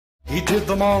He did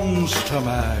the Monster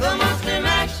Mash. The Monster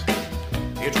Mash.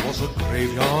 It was a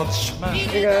graveyard smash.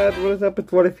 Hey guys, what is up?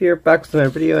 It's What If here, back with another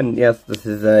video, and yes, this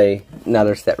is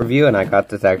another set review, and I got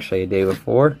this actually a day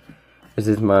before. This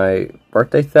is my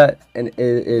birthday set, and it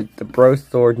is the Bro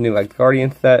Sword new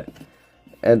Asgardian set,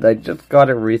 and I just got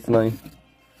it recently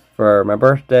for my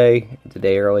birthday. It's a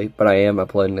day early, but I am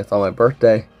uploading this on my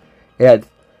birthday. It has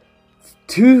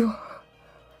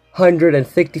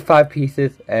 265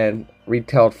 pieces and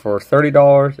retailed for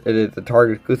 $30. It is a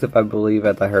Target exclusive, I believe,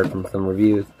 as I heard from some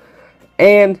reviews,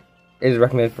 and it is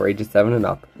recommended for ages 7 and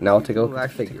up. Now I'll take a look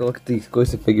at the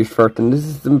exclusive figures first, and this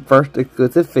is the first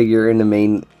exclusive figure in the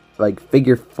main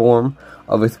figure form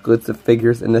of exclusive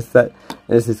figures in this set. And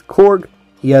this is Korg.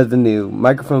 He has the new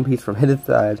microphone piece from his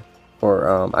side, or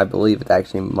I believe it's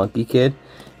actually Monkey Kid,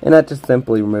 and that just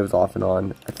simply removes off and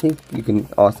on. I think you can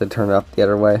also turn it up the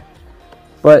other way,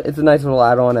 but it's a nice little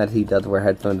add-on as he does wear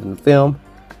headphones in the film.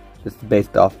 This is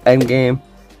based off Endgame.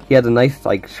 He has a nice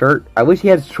shirt. I wish he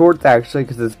had shorts actually,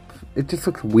 because it just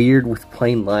looks weird with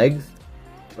plain legs.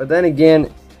 But then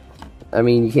again, I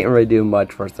mean, you can't really do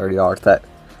much for a $30 set.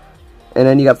 And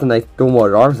then you got some nice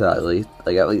dual-motor arms at least.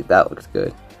 At least that looks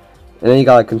good. And then you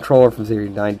got a controller from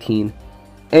Series 19.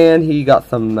 And he got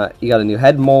he got a new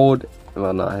head mold.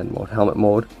 Well, not head mold, helmet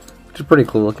mold. Which is pretty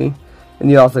cool looking. And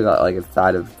you also got a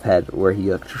side of his head where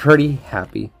he looks pretty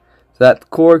happy. So that's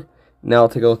Korg. Now I'll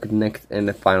take a look at the next and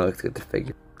the final exclusive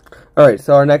figure. Alright,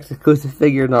 so our next exclusive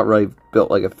figure, not really built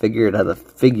like a figure. It has a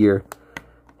figure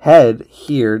head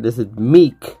here. This is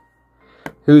Meek,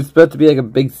 who's supposed to be a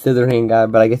big scissor hand guy,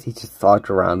 but I guess he just slouched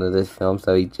around in this film,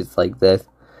 so he's just like this.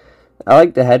 I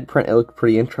like the head print, it looks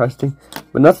pretty interesting,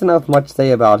 but nothing else much to say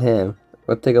about him.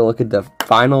 Let's take a look at the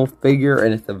final figure,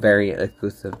 and it's a variant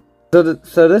exclusive.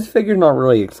 So this figure's not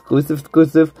really exclusive.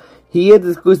 He is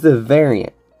exclusive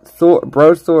variant.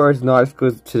 Bro Sword is not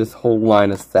exclusive to this whole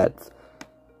line of sets.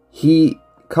 He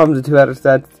comes in 2 other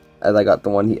sets, as I got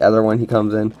the other one he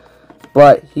comes in,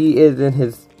 but he is in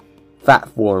his fat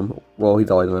form. Well,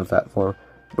 he's always been in fat form,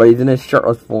 but he's in his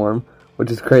shirtless form, which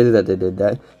is crazy that they did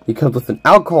that. He comes with an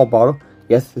alcohol bottle.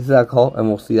 Yes, this is alcohol, and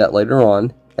we'll see that later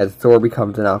on as Thor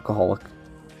becomes an alcoholic.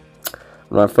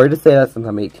 I'm not afraid to say that since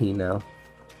I'm 18 now.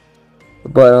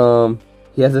 But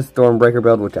he has a Stormbreaker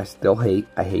build, which I still hate.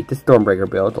 I hate the Stormbreaker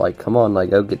build. Come on,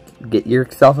 go get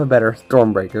yourself a better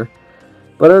Stormbreaker.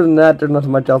 But other than that, there's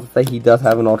nothing much else to say. He does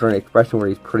have an alternate expression where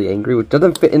he's pretty angry, which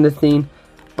doesn't fit in the scene.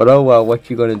 But oh well, what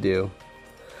you gonna do?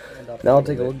 Now I'll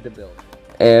take a look at the build.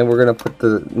 And we're gonna put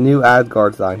the new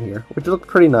Asgard sign here, which looks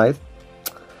pretty nice.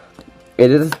 It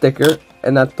is a sticker,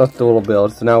 and that's just the little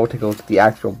build. So now we'll take a look at the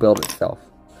actual build itself.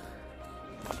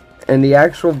 And the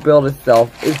actual build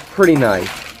itself is pretty nice,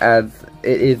 as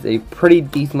it is a pretty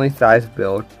decently sized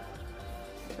build.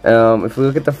 If we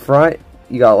look at the front,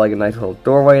 you got a nice little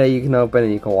doorway that you can open,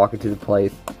 and you can walk into the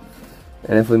place.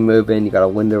 And if we move in, you got a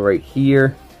window right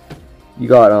here. You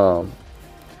got a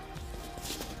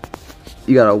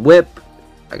whip.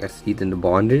 I guess he's into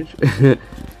bondage.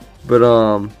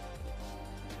 But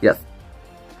yes.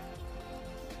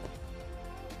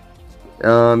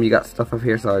 You got stuff up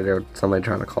here. Sorry, there's somebody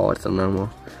trying to call it some normal.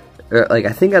 I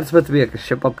think that's supposed to be a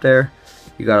ship up there.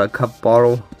 You got a cup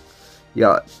bottle. You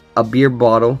got a beer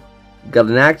bottle. You got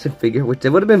an action figure, which it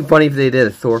would have been funny if they did a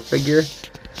Thor figure.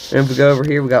 And if we go over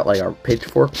here, we got our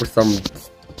pitchfork for some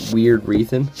weird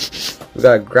reason. We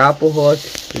got a grapple hook.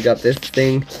 We got this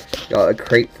thing. You got a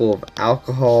crate full of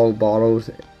alcohol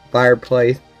bottles,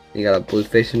 fireplace. You got a blue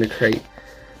fish in the crate.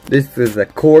 This is a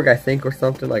Korg, I think, or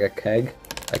something, like a keg.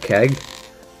 A keg,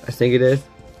 I think it is.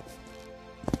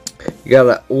 You got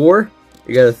an oar.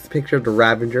 You got a picture of the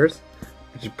Avengers,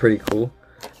 which is pretty cool.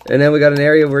 And then we got an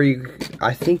area where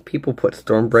I think people put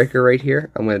Stormbreaker right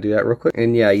here. I'm going to do that real quick.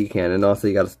 And yeah, you can. And also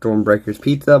you got a Stormbreaker's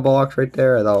pizza box right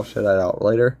there. And I'll show that out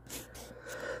later.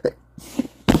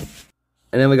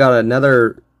 And then we got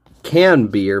another canned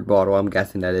beer bottle, I'm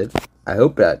guessing that is. I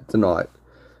hope that's not,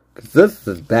 because this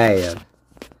is bad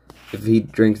if he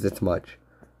drinks this much.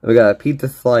 We got a pizza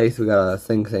slice. We got a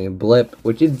thing saying blip,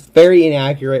 which is very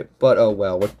inaccurate, but oh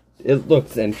well. It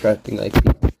looks interesting like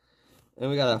pizza. And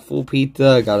we got a full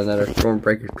pizza. Got another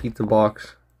Stormbreaker pizza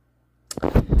box.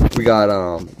 We got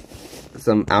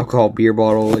some alcohol beer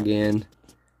bottle again.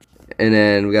 And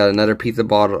then we got another pizza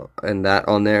bottle and that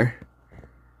on there.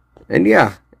 And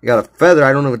yeah, you got a feather.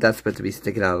 I don't know what that's supposed to be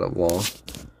sticking out of the wall.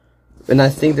 And I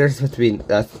think there's supposed to be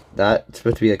that's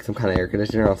supposed to be some kind of air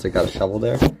conditioner. Also got a shovel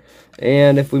there.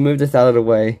 And if we move this out of the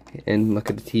way and look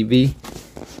at the TV,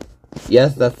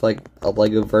 yes, that's a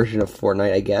Lego version of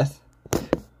Fortnite, I guess.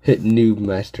 Hit Noob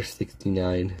Master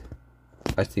 69.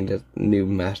 I think that's Noob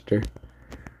Master.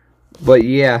 But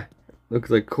yeah, Looks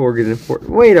like Korg is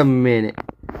important. Wait a minute.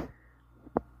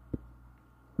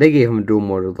 They gave him dual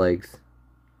motor legs.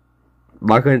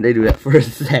 Why couldn't they do that for a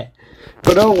set?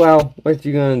 But oh well, what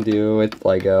you gonna do? It's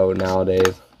Lego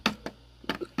nowadays.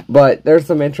 But there's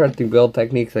some interesting build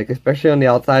techniques, like especially on the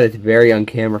outside, it's very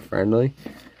un-camera friendly.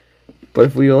 But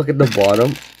if we look at the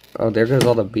bottom, oh, there goes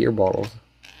all the beer bottles.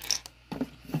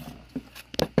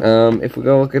 If we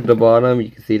go look at the bottom,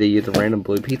 you can see they use a random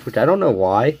blue piece, which I don't know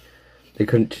why. They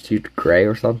couldn't just use gray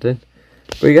or something.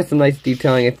 But you got some nice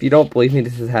detailing. If you don't believe me,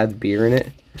 this has beer in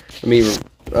it. Let me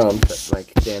set my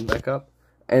stand back up.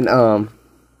 And I'll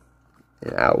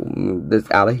move this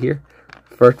out of here.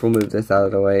 First we'll move this out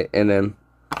of the way, and then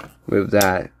move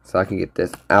that so I can get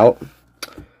this out.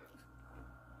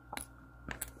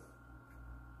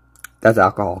 That's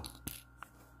alcohol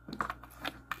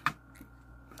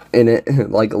in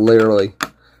it, like literally.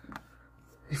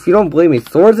 If you don't believe me,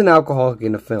 Thor's an alcoholic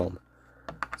in the film,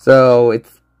 so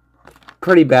it's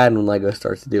pretty bad when Lego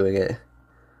starts doing it.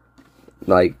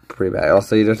 Like pretty bad.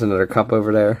 Also, there's another cup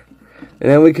over there, and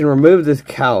then we can remove this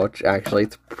couch. Actually,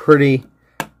 it's pretty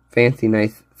fancy,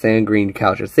 nice sand green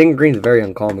couch. Sand green is a very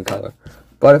uncommon color,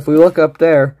 but if we look up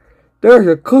there, there's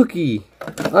a cookie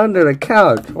under the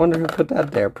couch. I wonder who put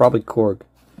that there. Probably Korg.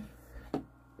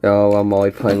 Oh, I'm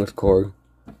always playing with Korg.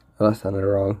 Oh, that sounded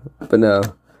wrong. But no.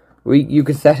 You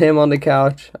could set him on the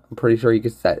couch. I'm pretty sure you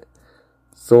could set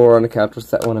Thor on the couch. We'll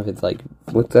set one of his,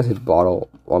 we'll set his bottle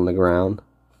on the ground.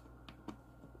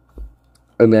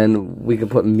 And then we can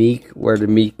put Meek. Where did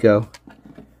Meek go?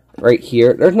 Right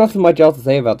here. There's not so much else to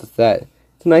say about the set.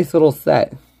 It's a nice little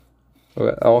set.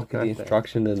 I'll look at the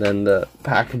instructions and then the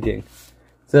packaging.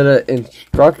 So the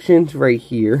instructions right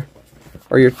here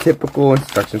are your typical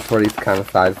instructions for these kind of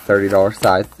size, $30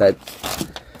 size sets.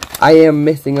 I am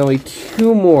missing only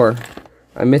 2 more.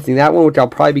 I'm missing that one, which I'll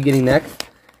probably be getting next.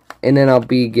 And then I'll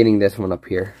be getting this one up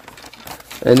here.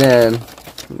 And then,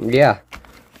 yeah.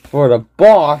 For the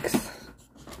box.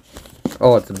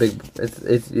 Oh, it's a big,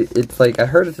 it's like, I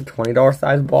heard it's a $20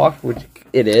 size box, which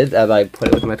it is, as I put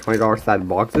it with my $20 size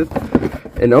boxes.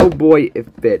 And oh boy, it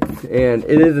fits. And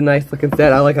it is a nice looking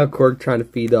set. I like how Korg trying to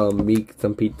feed Meek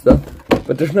some pizza.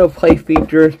 But there's no play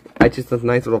features. It's just a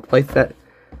nice little play set.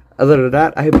 Other than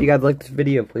that, I hope you guys liked this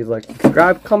video. Please like,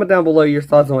 subscribe, comment down below your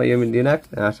thoughts on what you want me to do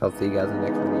next. And I shall see you guys in the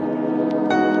next one.